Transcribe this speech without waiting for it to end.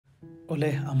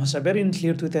ole amasaberin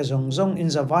Thlir tu te zong in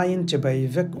zavain chebai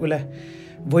vek ule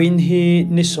voin hi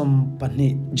nisom pani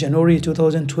January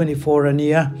 2024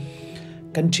 ania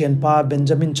kan thian pa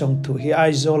Benjamin Chawngthu hi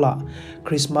aizola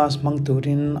Christmas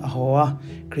mangturin ahoa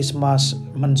Christmas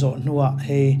manzo nuwa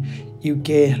he UK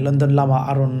London lama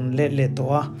aron le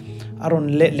toa aron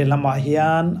le lama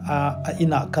hian a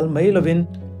ina kalmai lovin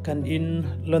kan in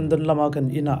London lama kan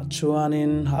ina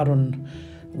chuanin aron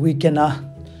weekenda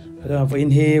voin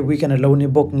hi weekend alone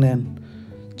book nen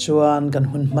chuan kan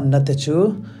hun man na te chu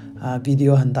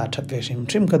video han da that ve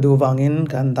trim ka du wangin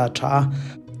kan da tha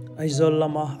aizol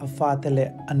lama afa tele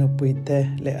anupuite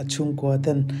le achung ko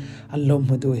ten allom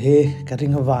mudu he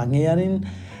karing wangi anin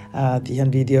tihan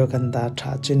video kan da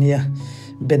tha chunia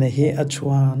benehi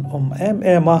achuan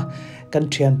ema kan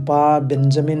thian pa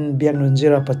Benjamin biangnun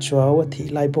jira pachua wa thi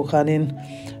lai pokanin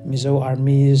Mizo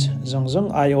armies zong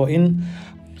ayo in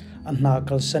anna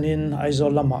kalsanin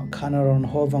aizol lama khanaron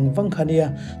howang khania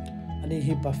ani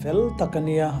hi pafel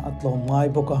takania atlom ngai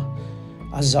boka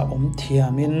aza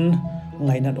thiamin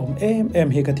ngainat em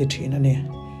hi ka ti thin ani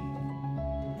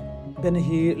ben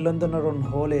hi London ron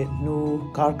hole nu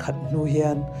kar khat nu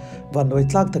hian vanoi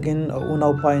tlak takin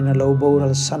unau paina lo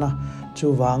boral sana chu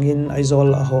wangin aizol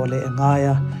a hole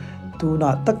ngaya tuna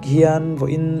tak hian vo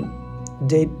in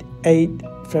date 8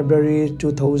 February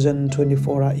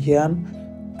 2024 hian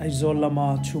aizol lama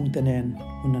chungtenen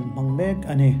unan mangmek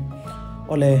ani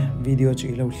ole video chi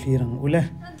lo hlirang ule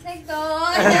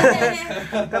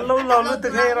hello lo te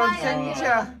khai ron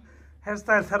chengcha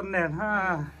hairstyle tharnen ha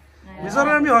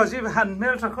mizoram mi hosi han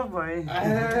mel thakho bai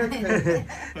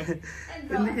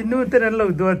inu tenen lo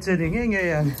do cheni nge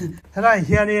ya hlai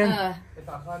hianin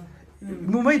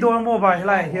mu mai do mo bai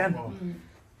hlai hian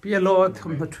pialo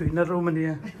thum na thuina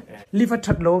romania liver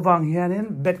that lo wang hianin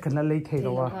bet kana lei thei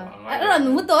lo wa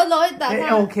nu to loi ta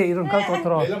okay ron ka to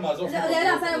tro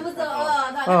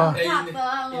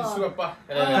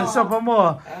kan so pa mo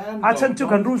a chan chu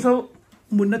kan ru so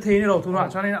mun na thei ni lo tu na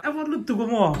chani a wat lut tu ko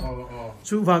mo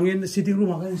chu wangin sitting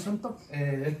room kan sam to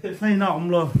nei na om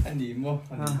lo ani mo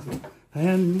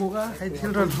han mu ga ai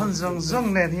thil ron hon zong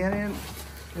ne hianin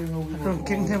ron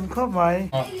king them kho bai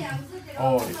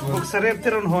buk sarep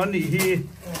teron hon hi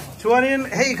chuanin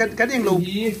hei kan ing lo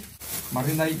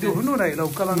marinai tu hunu nai lo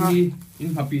kalanga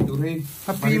in happy tu re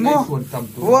happy mo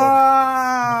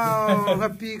wow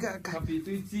happy ka happy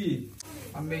tu chi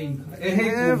amen hei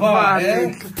kuva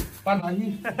pan hi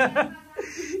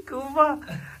kuva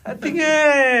atinge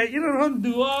iron hon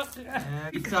duwa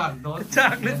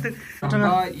chak le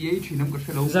tanga ye chinam ka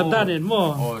shelo zabda nen mo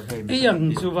yang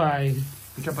chu bai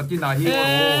chapati na hi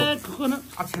khona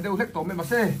a chedeu hek to me ma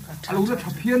se alu la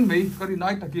thapian mei kari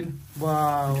nai takin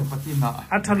wow chapati na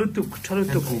a thalu tu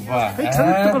kuva hei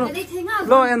thalu tu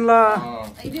lo en la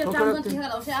video trang lo thi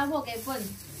lo se a ho ke pon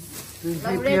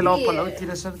hei lo pa lo ti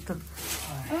la sa tu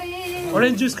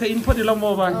orange juice ka input lo mo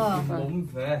bai mom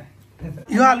ve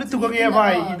yo alu tu ko nge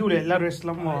bai idu le la rest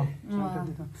lo mo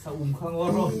sa khang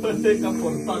ro te ka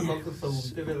pon tan lo ko sa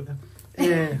te vel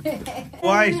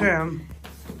why sam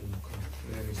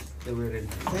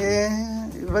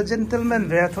va gentleman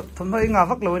ve thom noi nga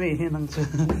vak lo ni hi nang chu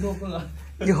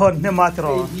i hon ne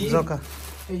matro zoka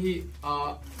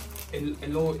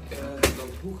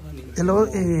hello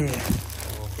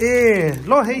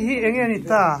lo hi enge ni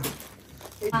ta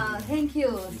thank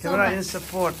you camera in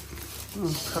support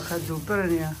kha du per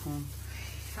ni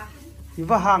i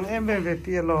va hang em ve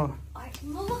pi lo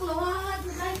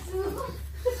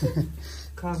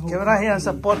camera here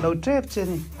support lo trap che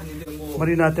ni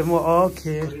marina te mo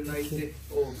okay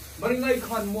marinai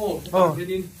khan mo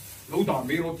din lo da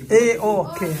me ro ti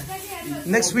okay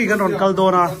next week on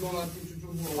Caldona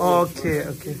okay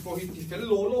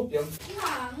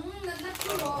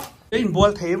in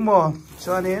bol thei mo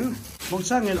chuanin mong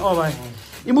changin bai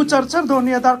imu char don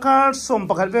ni adar card som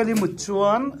pakal veli mu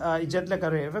chuan I jet le ka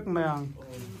re vek mayang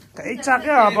ka ei chak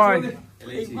ya bai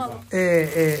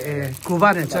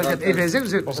kuban chak e vezek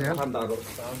zek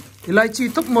ilai chi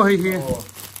tup mo hi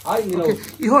okay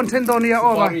I hon then don ya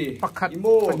bai pakhat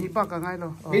pani pa ka ngai lo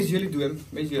basically duem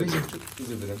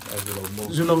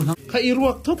zulo ka I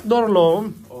ruak thuk dor lom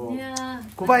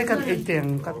kubai kan ei teng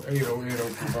ka ei ro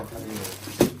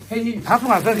hey haf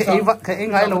nga ka ei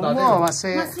ngai lo mo ma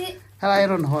se hai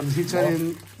ron hon hi charin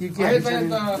ki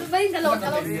bai ka lo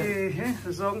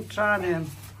zong tra nen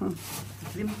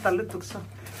lim tal tuk sa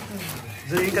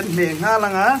zai kan me nga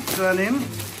langa chanin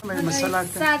mai masala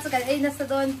sa ka ei na sa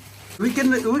don we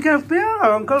can pe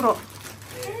uncle ro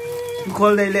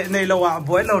kol nei lo wa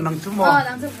boy lo nang chu mo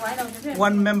nang chu boy lo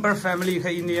one member family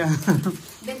kha inia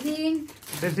beding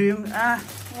beding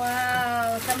wow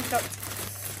some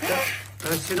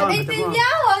Anh ấy tin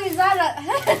nhau rồi thì ra là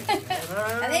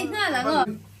anh ấy nói là ngờ.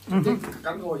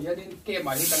 Cắn ngồi vậy đi kê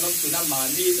mà đi cắn nông từ năm mà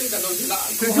đi tới cắn nông từ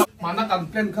lạ mà nó cắn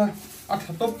plen khơi ăn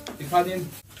thật tốt thì khai đi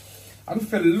ăn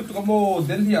phèn lúc có mồ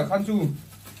đến thì khăn chu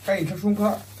cái thằng sung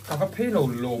khá các phê lồ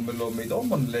mấy đó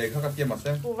mình lề các cái mà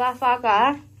xem Cụ va pha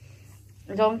cả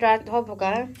giống ra thôi một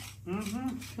cái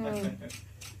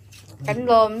cắn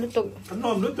lồm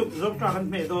lúc tục giống ra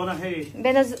khăn mẹ đó là hay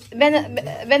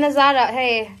bên ra là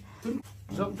hay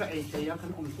giống ra ấy thì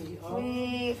khăn ông thì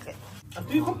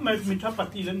tuy không mà mình chắp bát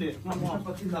lên đấy bát là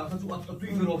khăn chu ăn tuy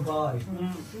cái lồm vai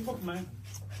tuy không mà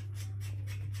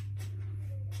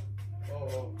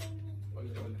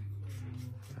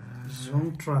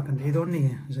giống ra khăn đấy đó nè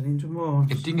cho nên chúng mo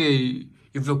Inting ay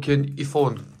i-vlogin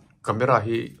i-phone camera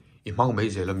hi imang may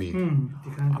zela mi.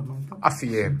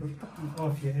 Afiem.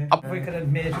 Up we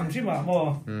can make some chima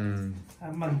mo.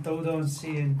 Man to don't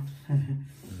see.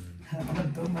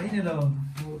 Man to mấy nữa đâu.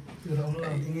 Từ đâu nữa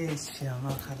nghe xiang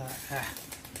nó khá là.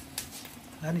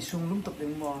 Anh sung lúng tục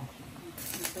đến mo.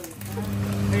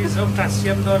 Đây giống trà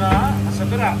xiêm đó na, sao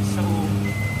biết à? Sao?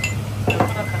 Nó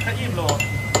khá khá im lo.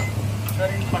 Cho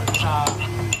nên bật trà.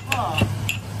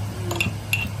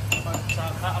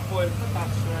 Sa apoy ko tax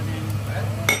running.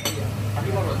 Ano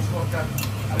ba ron so kan?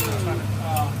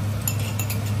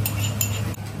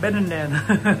 Benen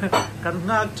kan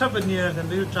nga chapania kan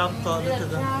du cham to được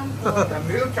chưa? Làm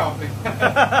miếng chọc này.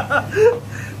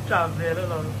 Cham về đó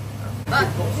rồi.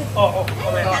 Ồ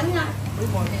vậy.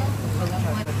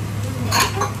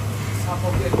 Sao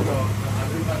không biết rồi?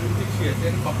 Mà đi chuyển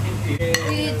đến bọc kinh tế.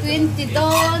 20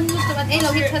 don lúc tụi anh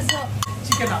lâu hết rồi.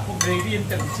 Chỉ cái nào cũng về đi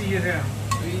tận chi rồi.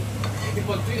 Cái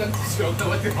con tuy ăn sướng đâu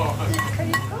vậy hả?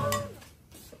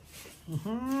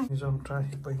 Mizo try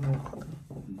hipai mo.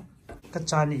 Cái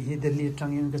chani hi Delhi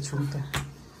trangin cái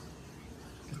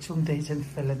chung te chen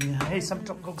felan ni. Hey sam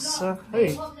chok gok sa.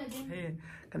 Hey.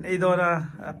 Kan ei dora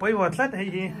poi wa tlat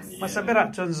hi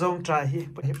masabera chon zong try hi.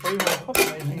 Poi wa hop hi.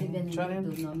 Chanin.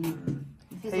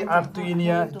 Hey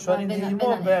Artuinia chanin hi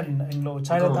mo ben englo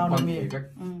Chinatown mi.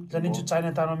 Zanin chu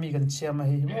Chinatown mi kan chiam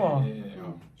hi mo.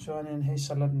 Cho nên hay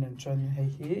salad nên cho nên hay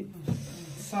hi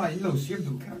Sai lâu xếp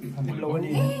đủ khác thì không lâu đi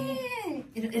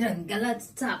Iran gala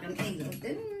chắc anh ấy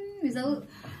rồi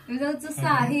Mizo chứ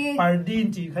xa hi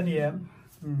Pardin chỉ khá điểm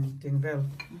tiếng vel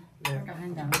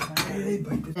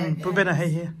Bố bên này hay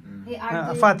hi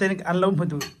Pha tên ăn lâu một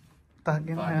đủ Ta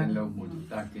kiến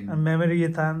Memory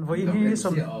tan Với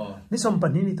ni som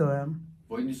bẩn ni to em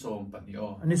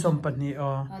Ni som bẩn ni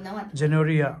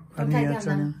January anh ấy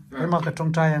cho nên Cái mà cái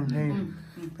trong trai anh hay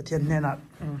Bà thiên nè nạt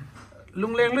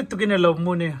Lung lên lứt tụi cái này lộn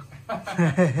mù nè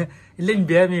Linh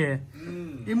bia mì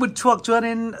Ý một chuộc cho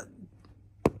nên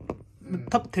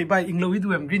Thấp thế bài in lâu ít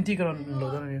đuổi green tea còn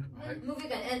lâu đó nè Movie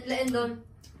kan lên don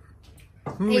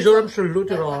Mizo làm sửa lút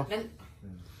rồi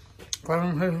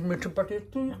Còn hay mấy chục bát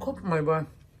tôi khóc mày bà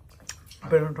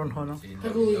Bên trong họ nó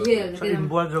Sao in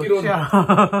bùa rồi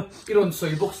Cái đồn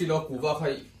sợi bốc xì lo củ vào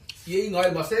khai Ý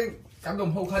ngay mà xem Cảm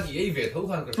động hậu khăn ý về thấu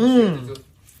khăn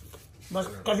Mà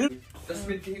cái gì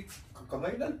có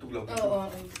mấy lần tụ lầu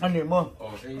anh em mua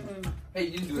hay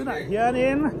in cái này hiện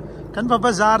in kan va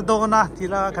bazar do na thì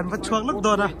là kan va chuak luk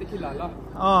do na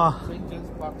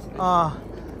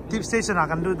tip station a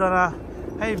kan du do na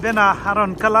hey bena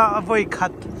haron kala avoid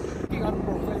khat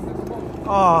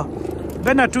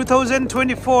bena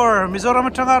 2024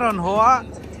 Mizoram changaron hoa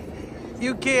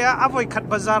UK avoid khat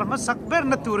bazar ma sak ber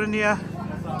na turnia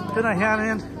cái này hiện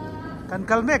in kan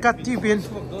kalme ka tipin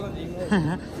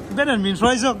Benan min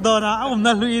roi jok dona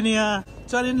na luinia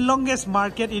chanin longest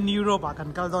market in Europe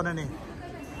akan kal dona ni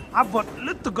abot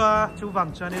lutuga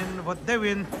chuwang chanin vot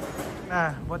dewin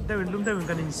lum dewin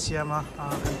kanin siama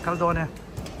kan kal dona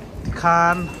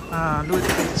tikhan lu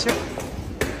check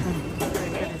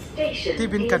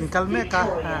tibin kan kalme ka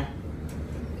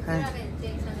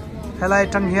helai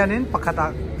tang hianin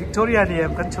pakhata Victoria ni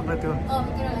em kan chumna tu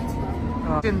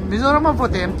Mizoram po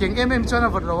tem tieng chana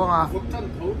vot lawanga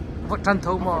vot tan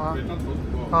thau mo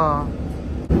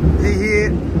hi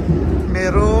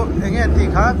mero enge ti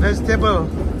kha vegetable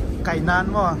kainan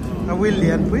mo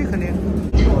William pui khani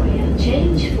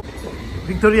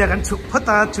Victoria kan chuk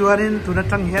phata chuanin tuna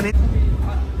tang hianin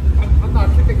ana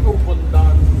kitek ho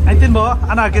bondan ai tin mo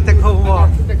ana kitek ho mo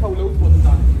kitek ho lo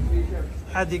bondan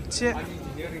adik che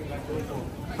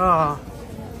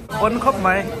on khop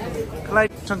mai klai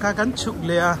changka kan chuk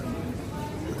le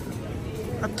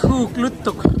a thuk lut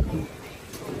tuk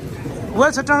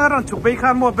well sa tang aron chuk bai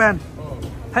khan mo ben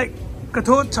hai ka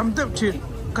tho cham deuh thin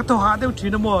ka tho ha deuh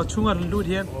thin mo chunga lu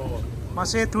thian ma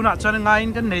se tuna chan nga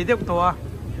in kan nei deuh to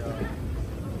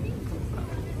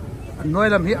nói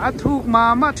làm hi athuk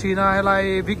ma thina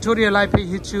lai Victoria lai pe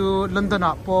hi chu London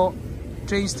a po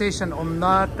train station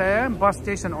omna te bus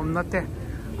station omna te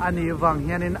ani wang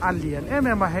hianin alien em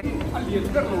he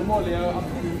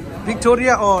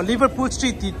Victoria or Liverpool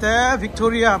Street ti te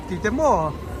Victoria ti te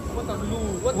mo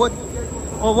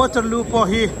Waterloo po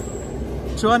hi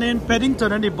chuanin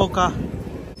Paddington ani boka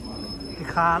ti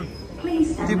khan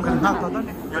tim kan nak to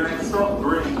ni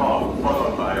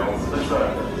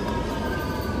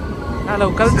hello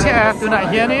culture tu na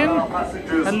hianin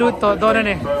an lu to do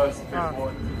ni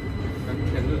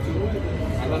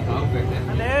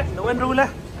ale no wen ru le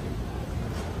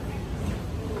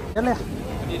le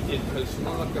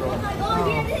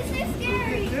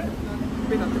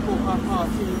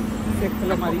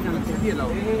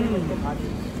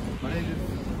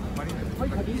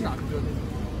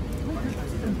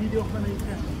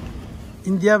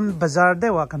Indian bazaar de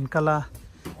wa kan kala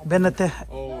benate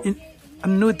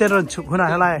anu teron chuk huna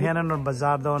hala hian non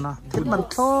bazaar do na thil man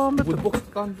thom box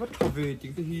kan wat thave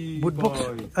ting te hi box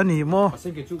ani mo ase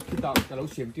ke chu kita kalo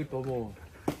siam ti to mo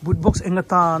boot box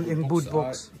engatan eng boot box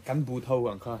kan boot ho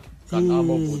ang kha kan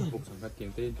amo boot box ang ka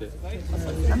ting te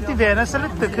anti vena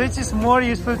salit the which is more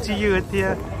useful to you at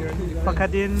here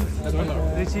pakadin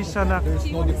which is sana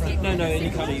no any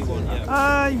color you want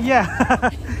yeah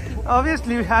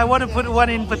obviously I want to put one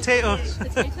in potatoes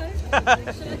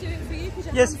Shall I do it for you?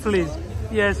 yes please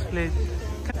Is it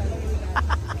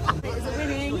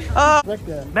winning?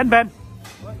 Ben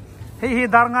hi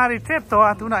dar ngari trip to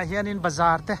atuna hian in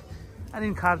bazar te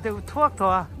anin khar te thuak to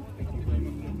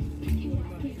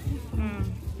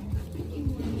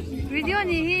Video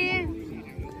ni hi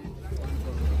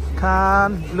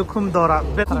khan lukhum dora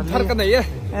bet thar ka nei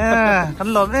kan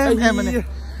lom em ani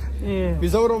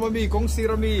Mizo ro mi kong si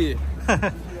ro mi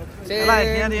lai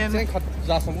hian in sen khat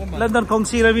ja som ma London kong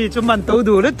si rami chu man to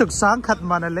du le tuk sang khat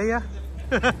man le ya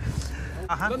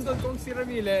London kong si ro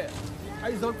mi le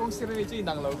ai zol kong si ro mi chi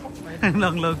nang lo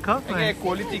lang lo khóc cái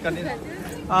quality kan ni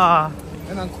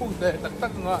cái năng khu te tak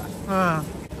tak nga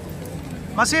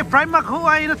mà sẽ prime khu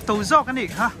ai nó tổ dọc cái này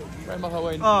ha phải mà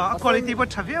hawai quality bớt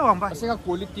thấp yếu không vậy ase ka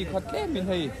quality khat le min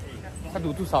hei ka du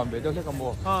tu sam be do le ka mo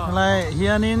lại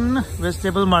hiện in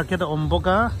vegetable market om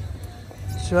boka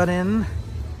chuanin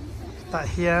tại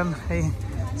hiện hay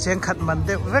chén khát man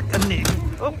de vek anh nè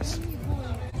oops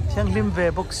chén lim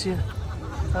về boxia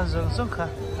ta dùng xuống khá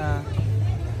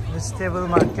vegetable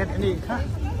market này ha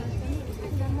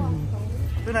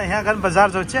cái này ha kan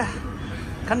bazar rồi chứ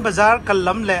kan bazar kan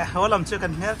lam lẹ hoa lam chưa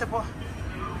kan nghe thế po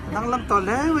đang lam to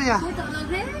lẹ vậy à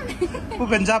ผู้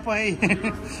เป็นจ้าไป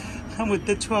มุด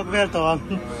ติดช่วงเวลตัว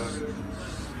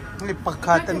ให้ปักข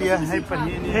าตันเดียให้ป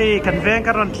นีให้กันแรง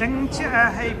กันรอนเชงเชื่อ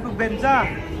ให้ผู้เป็นจ้า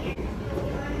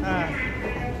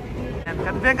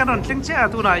กันแรงกันรอนเชงเชื่อ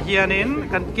ตัวไหนเฮียนิน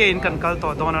กันเกณฑ์กันกัลต่อ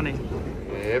ตอนนั้นนี่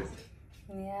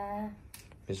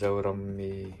มิโซรัม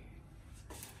มี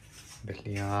เบล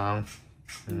ลียง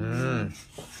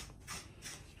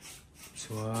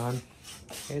ส่วน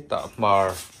ไอ้ตามา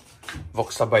ร์วอก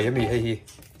สบายมีให้ฮี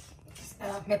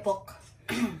เมปก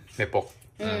เม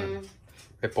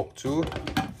ปกจู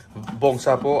บงซ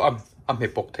าโปอัมเม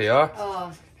ปกเทีย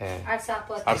อาร์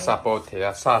ซาโปเทีย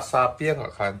ซาเปียงอ่ะ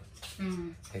คัน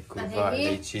ไอ้กูว่าเล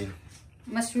จิน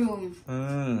มัสรูม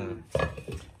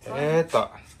เอ๊ะตา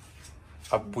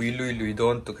อับปุยลุยโด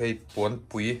นตุกให้ปวน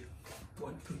ปุย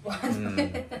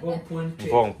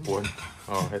บ้องปวน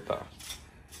อ๋อให้ตา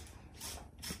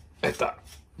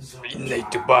อินใน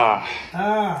จุบ้า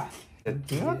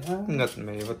งัดไ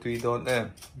ม่ว่าตุยโดนไ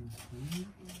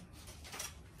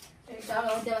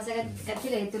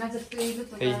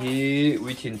อ้ฮี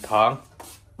วิธีทาง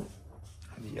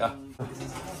นี่อ่ะ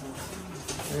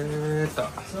ตา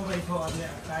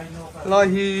ลาย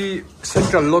ฮีเซ็น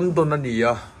ทรัลลอนดอนนั่นนี่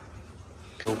อ่ะ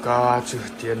ลูกาจุด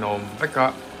เทียนอมไปกะ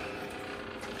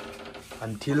อั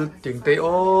นที่ติงเตโอ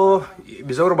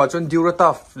บิโซร์บาจนดิวรตา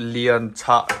เลียนช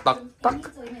ะตัก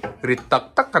ริตั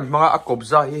กกันมาอักบ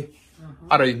ใจ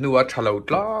อะไรนัวฉลาด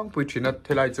ล้างปุยชินัดเท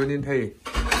ลายจนินให้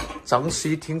จังสี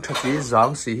ทิ้งชักยี่จัง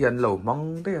สีเห็นเหล่ามัง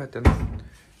ได้อะเต็น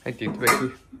ให้ติดไปที่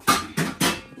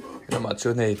เรามาจ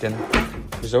นให้เต็น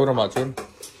บิโซร์มาจน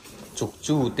จุก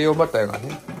จูเตี้ยวมาแต่งอัน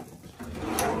นี้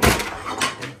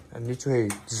อันนี้ช่วย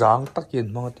จังตักเย็น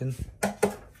มาเต็น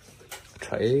ใ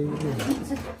ช่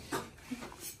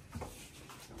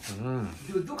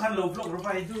ดูทุกคันลบลงไป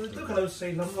ดูทุกคันเราใส่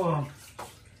ลงก่อน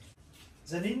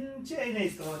จะนิ่งเจ๊ใน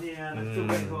ตัวเนี่ย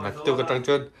ตัวก็ตั้งจ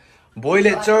นบอยเล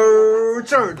เจอ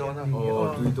ร์โดนนะ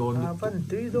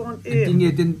ตุยโดนจริง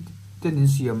ๆเต้น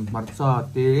เสียมมัดซา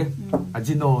เตอ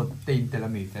จิโนเต้นเตลา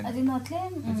มีเต้นอจิโนเท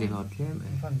มอจิโนเทม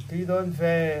ฟันตุยโดนเฟ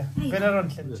นารอน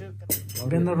เซนชื่อ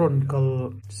Benaron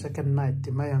call second night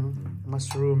ti mayang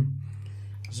mushroom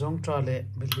zong trale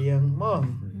biliang mom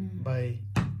by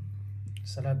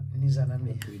salad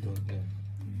nizanami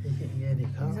nge ni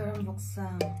kha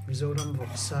Mizoram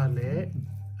Voksa le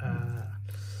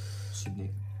Sydney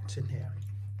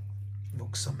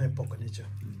Voksa me pokani cha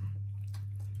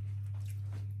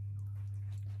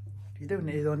Ida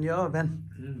ni don yo ben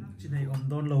Sydney om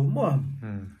don lo mo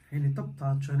ni top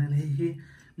ta channel hi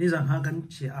ni zang ha kan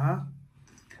chia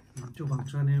chu bang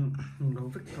channel lo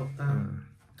vek to ta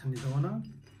kan ni dona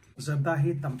zabda hi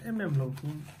tam lo tu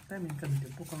ta min kan ti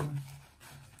pokang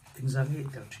ting zang hi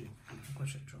ka chi ko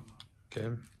se cho Okay.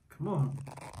 Come on.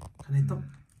 Kan ni top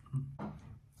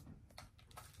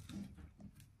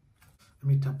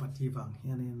mi tapati vang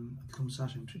hianin kum sa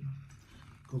sing chi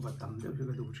ko ba tam de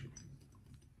ga du chi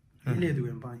ile du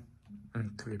em bai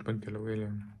Thlir pan ke lo ele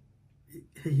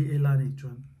hi ela ni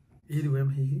chon i du em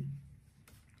hi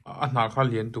a na kha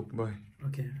lian tuk bai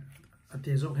okay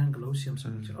ate zo hang lo siam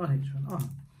sang chi on hi chon on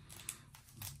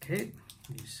okay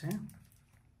ni se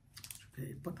okay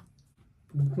pot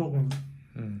bu ko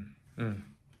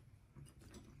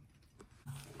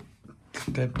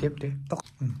tiếp tóc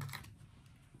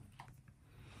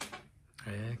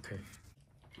okay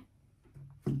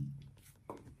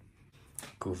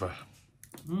Cuba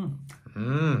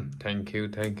thank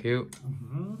you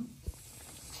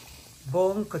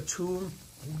bong kachum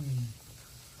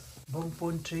bong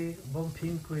pontri bong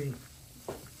pink queen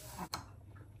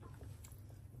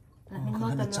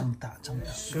Kana changta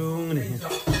sung ni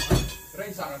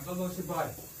Ray sa kan to Sipai.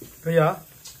 kaya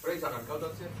Ray sa kan to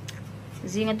se.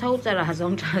 Zinga thâu ra là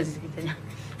giống trà gì thế nhỉ?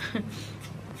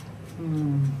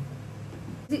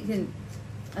 Dị thì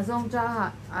giống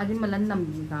trà đi mà lần nằm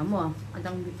gì cả mà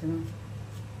đang bị thế nào?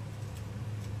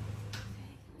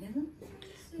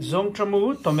 zong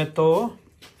tramu tomato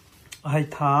hai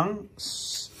thang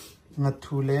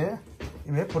ngathule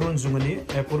ime purun zungani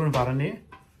purun varani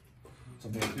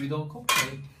Chame tui dong khop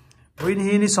nei. Win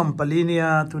hi ni sompalinia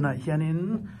tuna hianin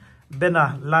bena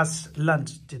last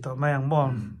lunch tito mayang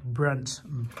mom brunch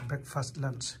breakfast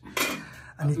lunch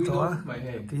ani to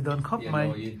ti don khop mai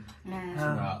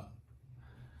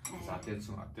Sa ten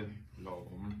sung aten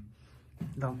Lawm.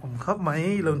 dong kum khop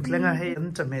mai lon tlenga he an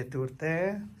chame turte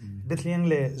betliang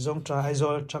le zong tra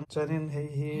aizol chang chanin he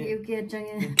hi Yêu kia chăng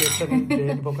ke chang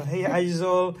den boka he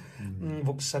aizol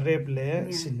bok sarep le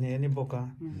sinne ni boka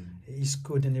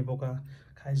iskud ni boka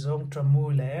khai zong tramu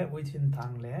le within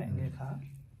thang le nge kha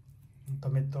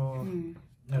tomato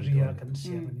ria kan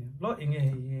siam ni lo inge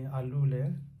hi alu le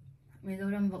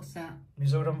Mizoram Voksa.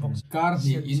 Mizoram Voksa Kar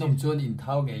hi inom chon in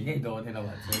thau nge do the la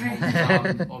wa.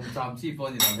 Om cham chi po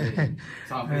ni la.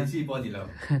 Cham pe chi po ni la.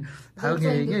 thau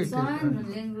nge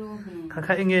kha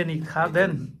kha inge ni kha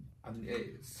ben An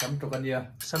sam to kan ya.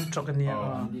 sam trokania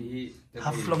Ni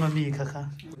haflong mi kha kha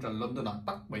tan lom to na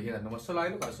tak mai he na ma salai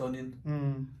lo ka sonin.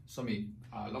 Somi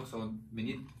lok son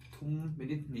minute thum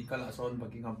minute mi kala son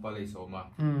Buckingham Palace so ma.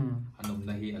 Anom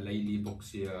na hi alai li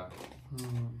boxia.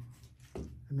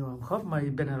 no khop mai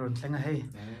benaron tlenga hey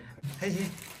hey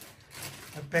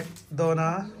pek dona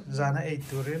zana ei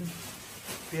turin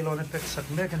pilone pek sak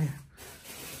me kani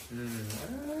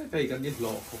Cái kan ni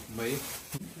lo khop mai.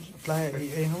 plai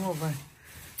ei no vai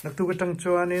nak tu tang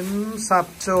chuanin sap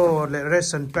cho le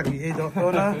reson pek ei do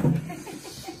dona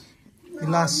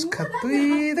ilas khatui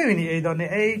de ni ei do ni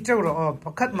ei chau ro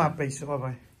pakhat ma pe so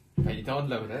vai Cái ton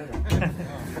lo đấy.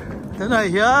 thế này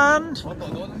hiền Có to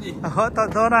don ni. họ tao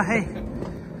đó là hay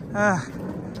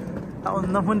tao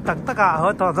nó muốn tắc tất cả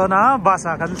họ tao đó nó ba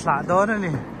sa cần xả đó nữa nè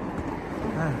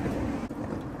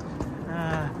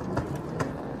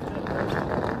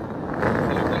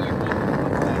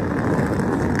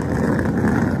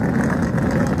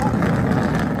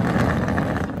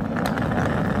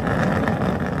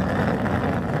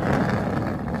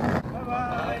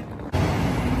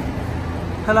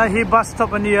Hello, hi bus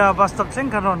stop ania bus stop sing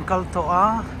karon kalto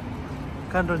a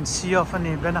karon see off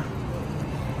ani bena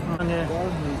nge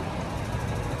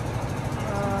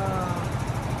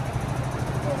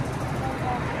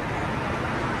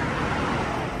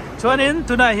chuanin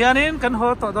tuna hianin kan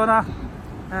ho to dona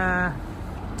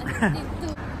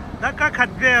daka khat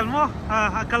gel mo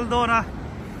akal dona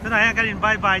tuna hian kan in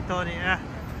bye bye to ni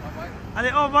ale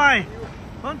oh bye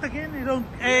on takin ilong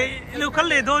ilu kal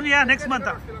le donia next month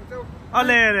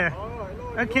ale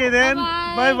okay then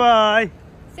bye bye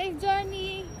Safe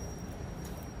journey.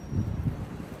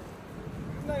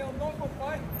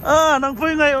 nang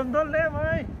phui ngai om don le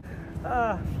mai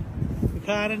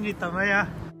kharan ni tamaya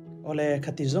ole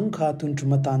khati zong kha tun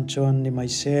chuma tan chon ni mai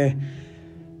se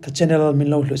ka channel min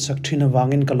lo hlu sak thina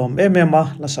wangin kalom emema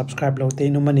la subscribe lo te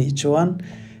nu mani chuan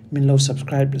min lo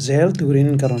subscribe zel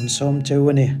turin karon som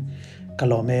chewani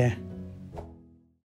kalome